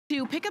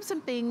to pick up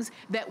some things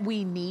that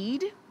we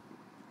need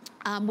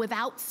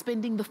without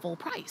spending the full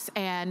price.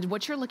 And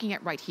what you're looking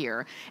at right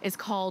here is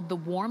called the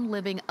Warm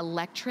Living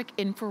Electric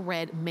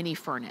Infrared Mini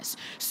Furnace.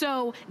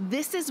 So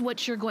this is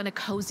what you're going to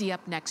cozy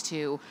up next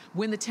to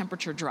when the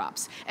temperature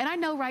drops. And I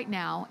know right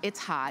now it's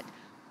hot,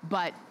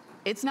 but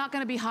it's not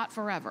gonna be hot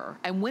forever.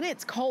 And when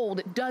it's cold,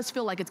 it does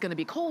feel like it's gonna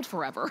be cold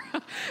forever.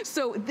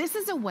 So this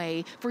is a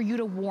way for you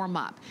to warm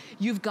up.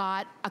 You've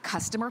got a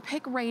customer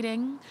pick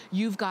rating,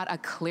 you've got a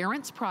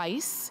clearance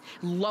price,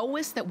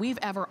 lowest that we've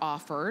ever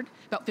offered,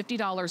 about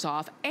 $50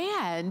 off,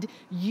 and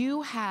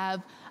you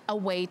have a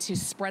way to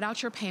spread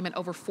out your payment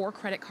over 4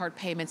 credit card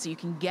payments so you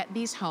can get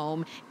these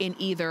home in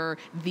either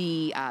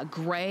the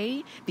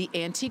gray, the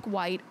antique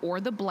white,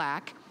 or the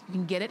black. You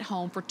can get it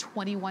home for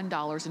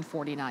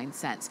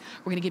 $21.49.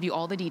 We're gonna give you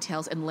all the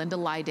details, and Linda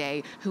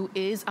Lyday, who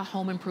is a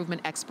home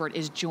improvement expert,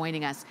 is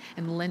joining us.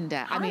 And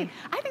Linda, Hi. I mean,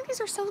 I think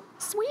these are so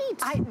sweet.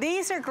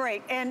 These are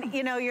great. And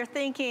you know, you're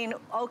thinking,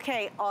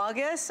 okay,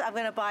 August, I'm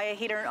gonna buy a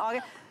heater in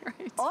August.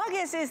 Right.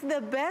 August is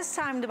the best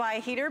time to buy a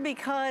heater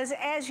because,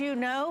 as you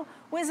know,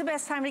 when's the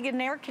best time to get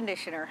an air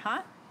conditioner,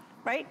 huh?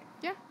 Right?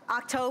 Yeah.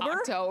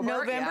 October,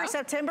 November, yeah.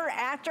 September,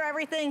 after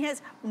everything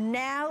has,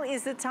 now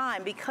is the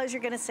time because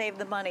you're gonna save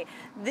the money.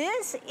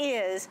 This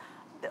is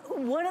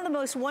one of the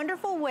most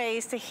wonderful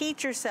ways to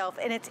heat yourself,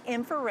 and it's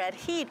infrared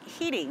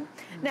heating.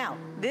 Now,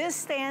 this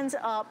stands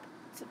up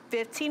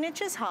 15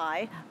 inches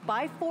high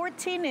by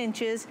 14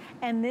 inches,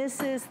 and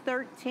this is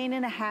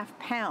 13.5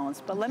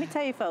 pounds. But let me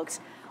tell you folks,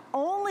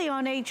 only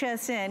on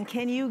HSN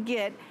can you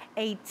get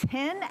a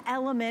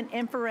 10-element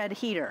infrared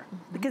heater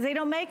because they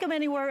don't make them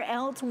anywhere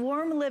else.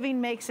 Warm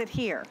Living makes it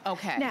here.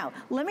 Okay. Now,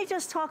 let me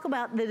just talk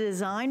about the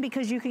design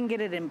because you can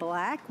get it in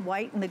black,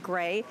 white, and the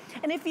gray.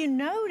 And if you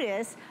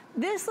notice,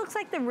 this looks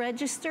like the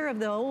register of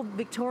the old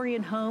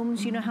Victorian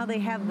homes. You know how they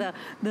have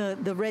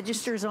the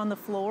registers on the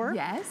floor?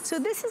 Yes. So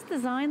this is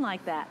designed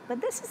like that.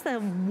 But this is the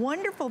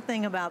wonderful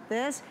thing about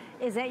this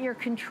is that your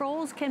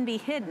controls can be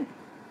hidden.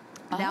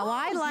 Now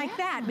I like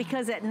that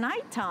because at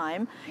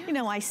nighttime, you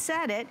know, I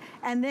set it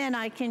and then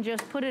I can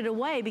just put it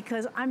away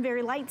because I'm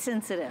very light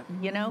sensitive,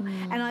 you know,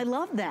 and I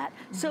love that.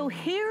 So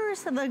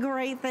here's the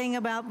great thing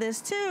about this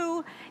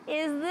too,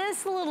 is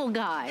this little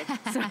guy.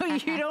 So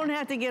you don't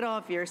have to get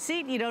off your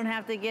seat, you don't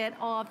have to get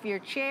off your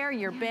chair,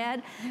 your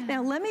bed.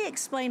 Now let me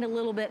explain a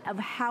little bit of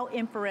how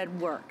infrared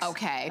works.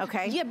 Okay.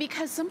 Okay. Yeah,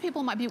 because some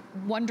people might be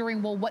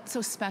wondering, well, what's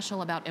so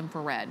special about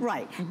infrared?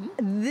 Right.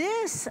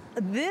 This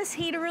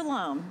heater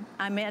alone,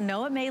 I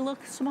know it may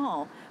look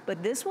small,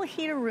 but this will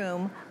heat a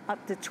room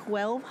up to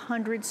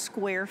 1,200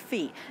 square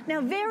feet.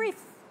 Now, very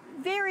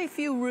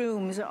few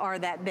rooms are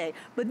that big,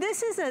 but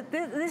this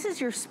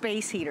is your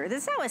space heater.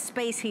 This is how a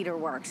space heater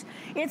works.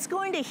 It's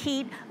going to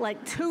heat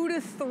like 2 to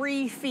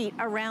 3 feet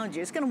around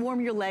you. It's going to warm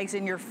your legs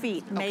and your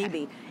feet,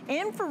 maybe.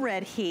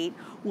 Infrared heat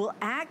will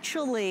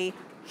actually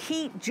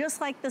heat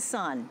just like the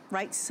sun,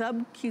 right?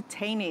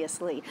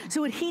 Subcutaneously.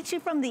 So it heats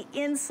you from the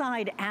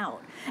inside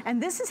out.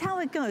 And this is how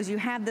it goes. You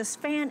have this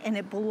fan and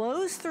it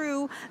blows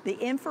through the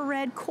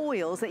infrared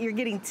coils that you're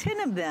getting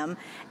 10 of them,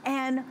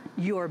 and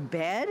your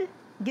bed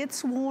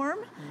gets warm,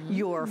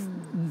 your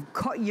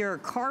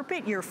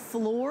carpet, your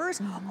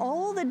floors,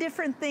 all the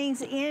different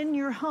things in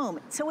your home.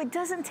 So it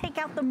doesn't take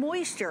out the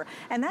moisture.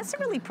 And that's a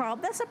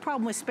that's a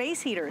problem with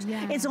space heaters.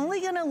 Yeah. It's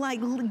only gonna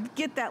like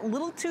get that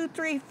little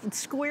 2-3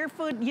 square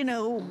foot, you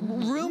know,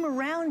 room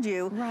around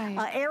you,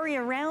 area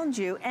around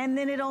you, and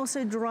then it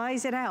also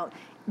dries it out.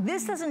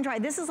 This doesn't dry.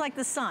 This is like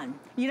the sun.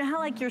 You know how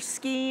like you're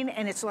skiing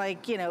and it's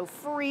like, you know,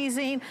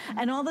 freezing,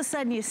 and all of a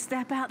sudden you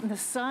step out and the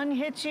sun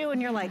hits you and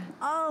you're like,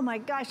 oh my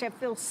gosh, I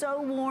feel so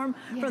warm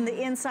from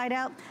the inside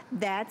out.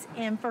 That's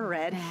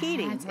infrared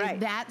heating.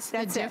 That's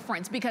the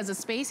difference, because a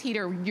space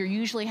heater, you're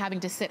usually having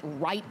to sit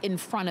right in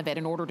front of it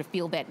in order to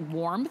feel that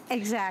warmth.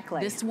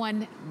 Exactly. This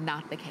one,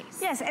 not the case.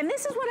 Yes, and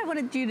this is what I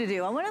wanted you to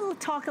do. I want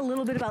to talk a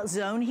little bit about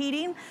zone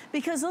heating,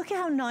 because look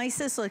how nice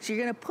this looks. You're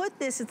gonna put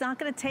this, it's not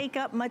gonna take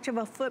up much of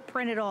a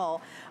footprint at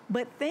all.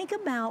 But think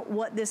about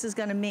what this is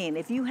gonna mean.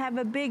 If you have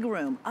a big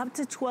room, up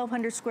to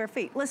 1,200 square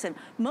feet. Listen,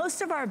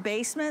 most of our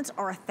basements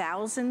are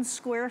 1,000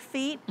 square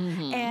feet,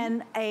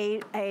 and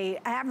a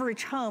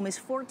average home is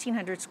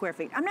 1,400 square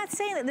feet. I'm not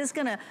saying that this is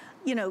gonna,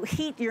 you know,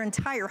 heat your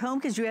entire home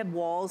because you have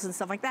walls and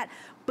stuff like that,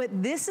 but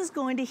this is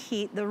going to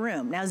heat the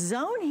room. Now,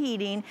 zone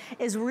heating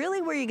is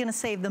really where you're gonna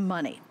save the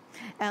money.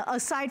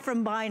 Aside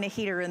from buying a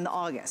heater in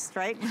August,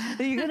 right?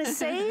 You're gonna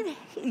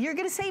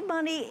save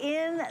money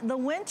in the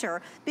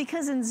winter,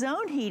 because in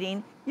zone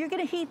heating, you're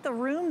gonna heat the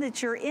room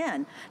that you're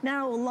in.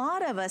 Now, a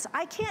lot of us,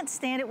 I can't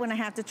stand it when I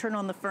have to turn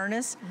on the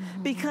furnace,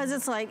 because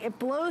it's like, it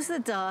blows the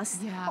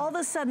dust. All of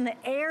a sudden the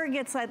air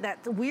gets like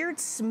that weird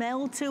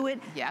smell to it.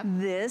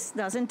 This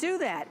doesn't do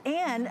that.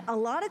 And a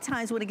lot of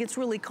times when it gets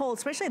really cold,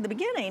 especially at the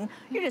beginning,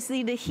 you just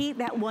need to heat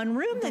that one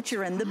room that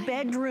you're in, the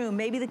bedroom,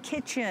 maybe the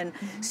kitchen.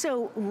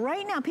 So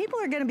right now, people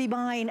are gonna be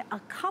buying a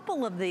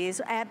couple of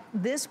these at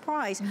this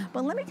price,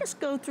 but let me just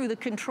go through the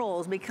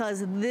controls,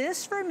 because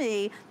this, for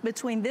me,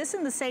 between this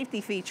and the safety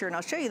feature, and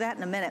I'll show you that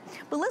in a minute.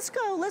 But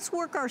let's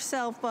work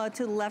ourselves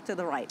to the left or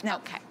the right.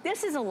 Now,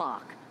 this is a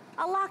lock.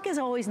 A lock is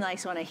always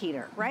nice on a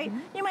heater, right?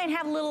 You might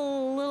have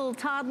little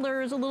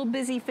toddlers, little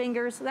busy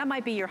fingers. That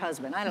might be your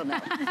husband, I don't know.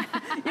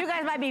 You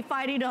guys might be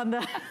fighting on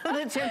the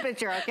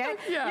temperature, okay?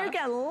 Yeah. You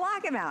can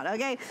lock him out,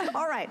 okay?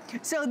 All right,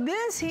 so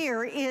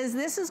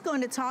this is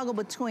going to toggle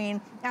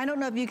between, I don't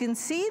know if you can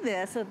see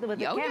this with the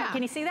camera. Yeah.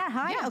 Can you see that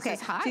high? Yeah, okay,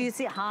 high. so you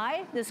see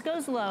high, this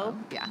goes low.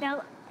 Yeah.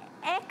 Now,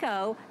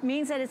 echo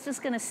means that it's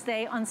just gonna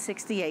stay on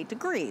 68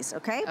 degrees,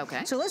 okay?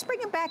 Okay. So let's bring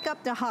it back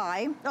up to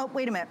high. Oh,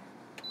 wait a minute.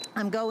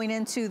 I'm going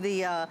into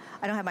the, I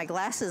don't have my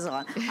glasses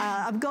on.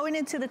 I'm going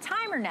into the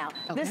timer now.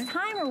 Okay. This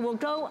timer will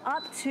go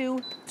up to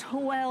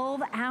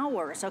 12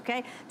 hours,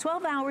 okay?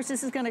 12 hours,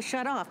 this is gonna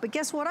shut off. But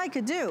guess what I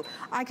could do?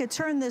 I could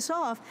turn this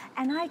off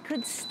and I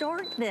could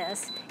start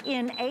this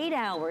in 8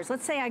 hours.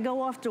 Let's say I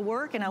go off to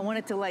work and I want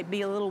it to like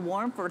be a little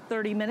warm for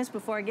 30 minutes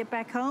before I get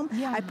back home.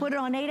 Yeah. I put it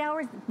on 8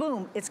 hours,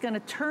 boom, it's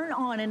gonna turn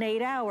on in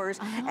 8 hours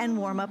and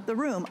warm up the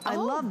room. I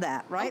love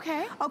that, right?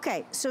 Okay.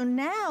 Okay, so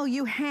now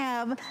you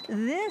have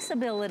this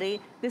ability.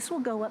 This will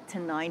go up to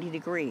 90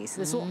 degrees.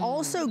 This will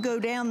also go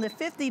down to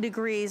 50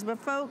 degrees, but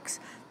folks,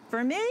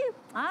 for me,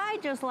 I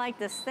just like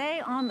to stay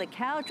on the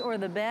couch or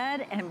the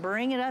bed and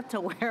bring it up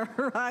to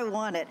wherever I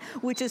want it,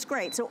 which is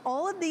great. So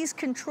all of these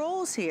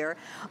controls here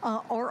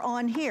are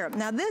on here.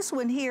 Now this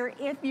one here,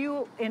 if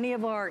any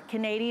of our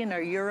Canadian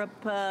or Europe,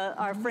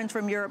 our friends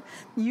from Europe,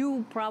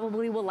 you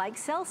probably will like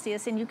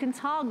Celsius, and you can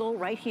toggle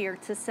right here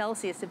to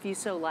Celsius if you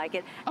so like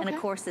it. And of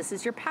course, this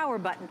is your power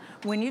button.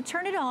 When you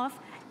turn it off,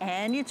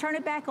 and you turn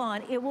it back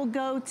on, it will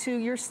go to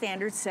your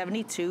standard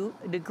 72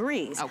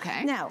 degrees.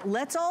 Okay. Now,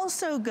 let's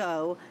also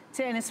go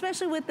to, and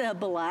especially with the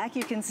black,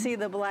 you can see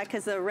the black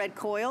because the red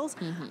coils.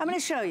 I'm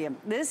gonna show you.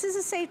 This is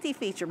a safety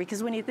feature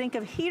because when you think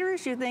of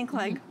heaters, you think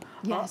like,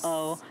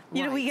 uh-oh.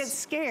 You know, we get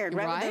scared,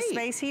 right? With the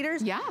space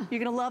heaters. Yeah.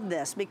 You're gonna love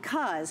this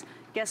because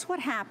guess what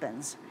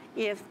happens?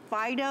 If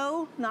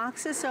Fido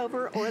knocks us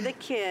over or the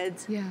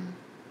kids,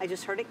 I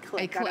just heard it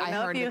click. I don't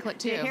know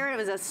if you hear it. It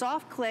was a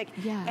soft click,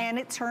 and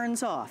it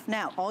turns off.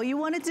 Now, all you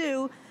want to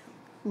do,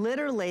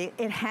 literally,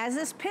 it has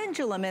this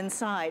pendulum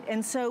inside,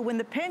 and so when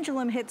the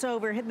pendulum hits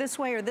over, hit this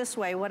way or this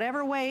way,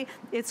 whatever way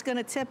it's going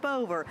to tip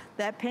over,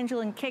 that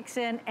pendulum kicks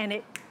in, and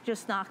it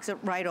just knocks it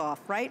right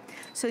off, right?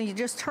 So you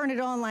just turn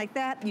it on like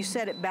that. You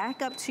set it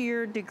back up to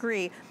your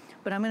degree,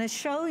 but I'm going to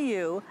show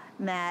you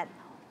that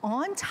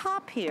on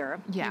top here,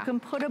 you can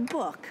put a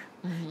book.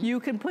 You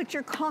can put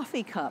your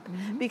coffee cup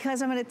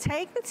because I'm going to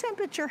take the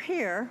temperature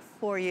here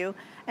for you,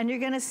 and you're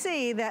going to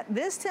see that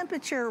this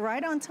temperature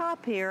right on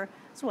top here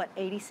is what,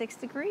 86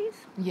 degrees?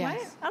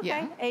 Yes. Right?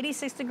 Okay,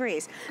 86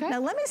 degrees. Now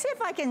let me see if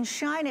I can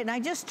shine it, and I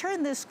just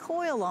turned this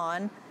coil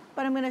on,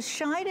 but I'm going to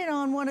shine it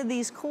on one of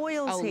these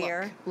coils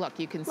here. Look,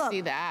 you can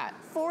see that.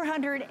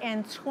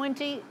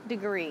 420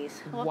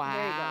 degrees. Wow.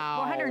 There you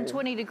go,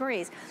 420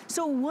 degrees.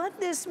 So what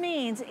this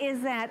means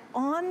is that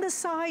on the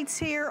sides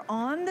here,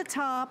 on the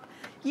top,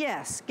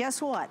 yes, guess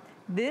what?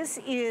 This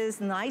is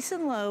nice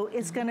and low.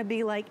 It's gonna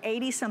be like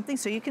 80 something,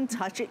 so you can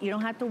touch it. You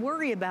don't have to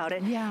worry about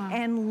it.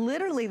 And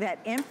literally that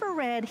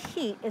infrared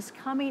heat is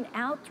coming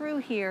out through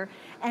here,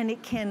 and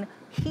it can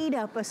heat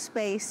up a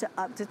space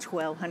up to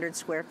 1,200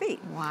 square feet.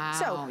 Wow.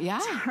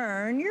 So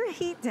turn your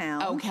heat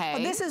down. Okay.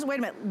 Oh, this is, wait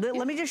a minute,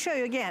 let me just show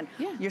you again.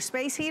 Your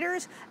space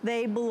heaters,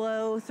 they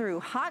blow through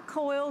hot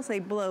coils, they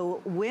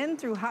blow wind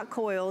through hot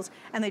coils,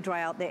 and they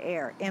dry out the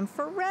air.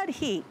 Infrared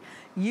heat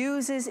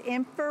uses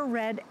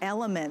infrared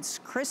elements,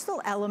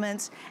 crystal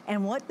elements,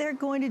 and what they're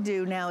going to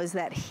do now is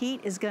that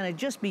heat is going to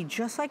just be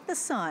just like the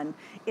sun.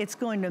 It's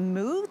going to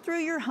move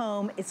through your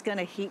home. It's going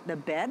to heat the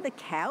bed, the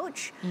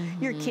couch,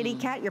 your kitty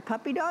cat, your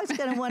puppy dog's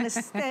going to want to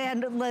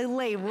stand,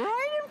 lay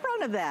right in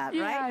front of that,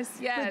 right?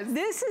 Yes. But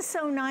this is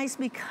so nice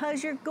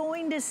because you're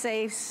going to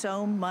save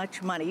so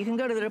much money. You can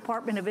go to the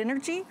Department of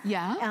Energy,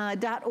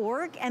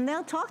 .org, and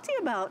they'll talk to you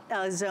about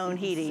zone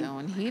heating.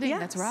 Zone heating,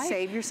 that's right.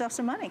 Save yourself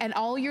some money. And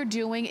all you're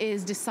doing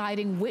is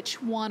deciding which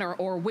one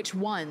or which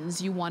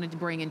ones you wanted to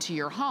bring into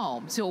your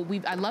home. So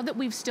I love that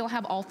we still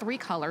have all three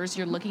colors.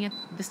 You're looking at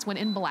this one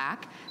in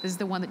black. This is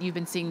the one that you've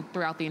been seeing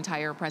throughout the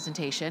entire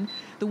presentation.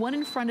 The one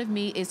in front of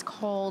me is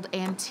called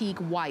antique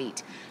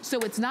white. So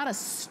it's not a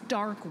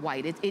stark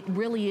white. It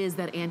really is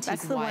that antique white.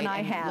 That's the one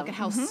I have. Look at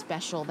how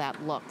special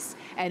that looks.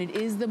 And it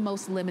is the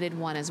most limited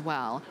one as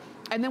well.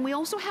 And then we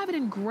also have it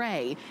in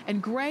gray,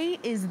 and gray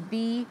is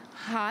the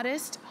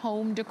hottest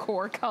home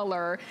decor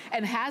color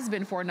and has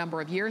been for a number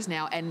of years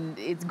now, and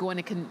it's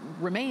going to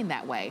remain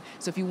that way.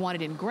 So if you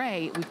want it in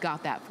gray, we've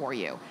got that for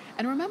you.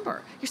 And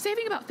remember, you're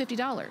saving about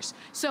 $50.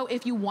 So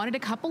if you wanted a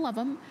couple of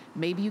them,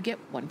 maybe you get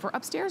one for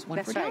upstairs,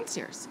 one for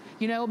downstairs.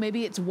 You know,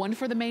 maybe it's one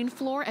for the main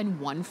floor and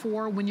one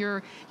for when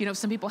you're, you know,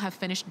 some people have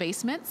finished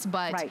basements,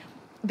 but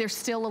they're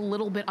still a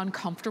little bit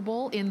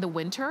uncomfortable in the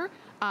winter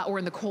or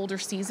in the colder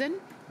season.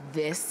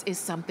 This is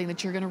something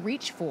that you're gonna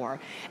reach for.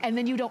 And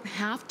then you don't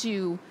have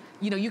to,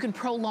 you know, you can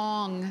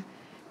prolong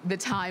the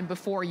time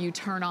before you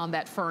turn on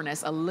that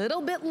furnace a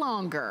little bit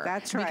longer.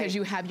 That's right. Because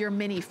you have your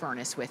mini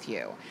furnace with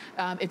you.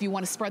 If you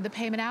want to spread the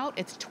payment out,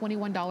 it's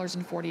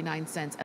 $21.49